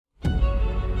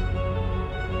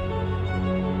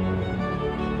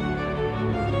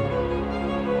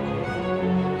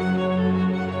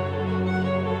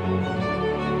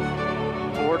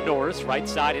Norris, right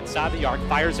side, inside the arc,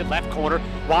 fires it left corner.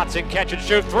 Watson catch and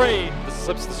shoot three.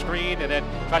 Slips the screen and then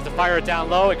tries to fire it down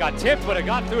low. It got tipped, but it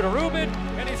got through to Rubin,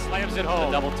 and he slams it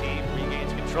home. The double team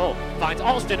regains control. Finds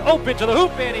Alston open to the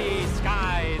hoop, and he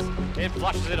skies and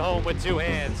flushes it home with two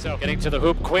hands. So getting to the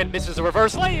hoop, Quinn misses the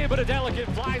reverse lay-in, but Adelicant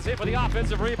flies in for the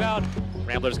offensive rebound.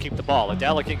 Ramblers keep the ball.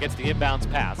 Adelicant gets the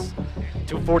inbounds pass.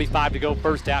 2:45 to go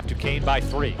first half. Duquesne by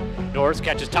 3. Norris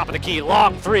catches top of the key,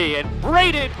 long three, and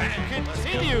Braden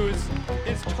continues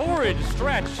his torrid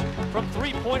stretch from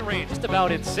three-point range, just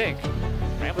about in sync.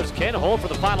 Ramblers can hold for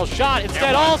the final shot.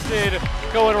 Instead, Alston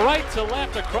going right to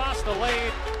left across the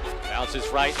lane. Bounces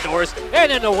right, Norris,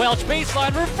 and then the Welch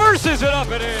baseline reverses it up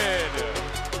and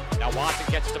in. Now Watson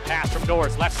gets the pass from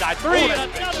Norris, left side three, and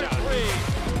another three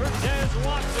for Des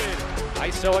Watson.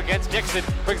 ISO against Dixon,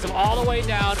 brings him all the way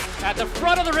down at the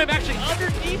front of the rim, actually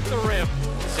underneath the rim.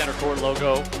 Center court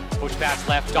logo, push pass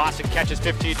left, Dawson catches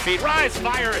 15 feet, rise,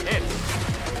 fire, hits.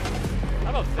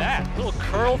 How about that? A little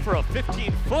curl for a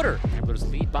 15-footer. Ramblers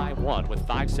lead by 1 with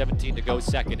 5:17 to go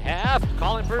second half.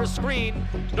 Calling for a screen.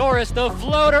 Norris, the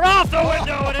floater, off the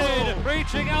window and in.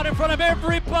 Reaching out in front of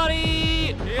everybody.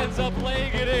 He ends up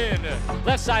laying it in.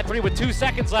 Left side three with 2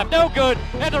 seconds left. No good.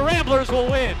 And the Ramblers will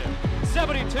win.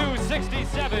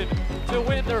 72-67 to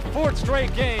win their 4th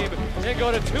straight game and go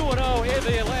to 2-0 in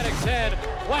the Atlantic 10,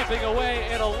 wiping away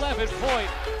an 11-point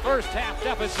first half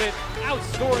deficit,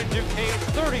 outscoring Duquesne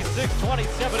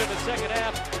 36-27 in the second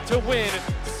half to win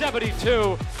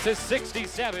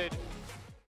 72-67.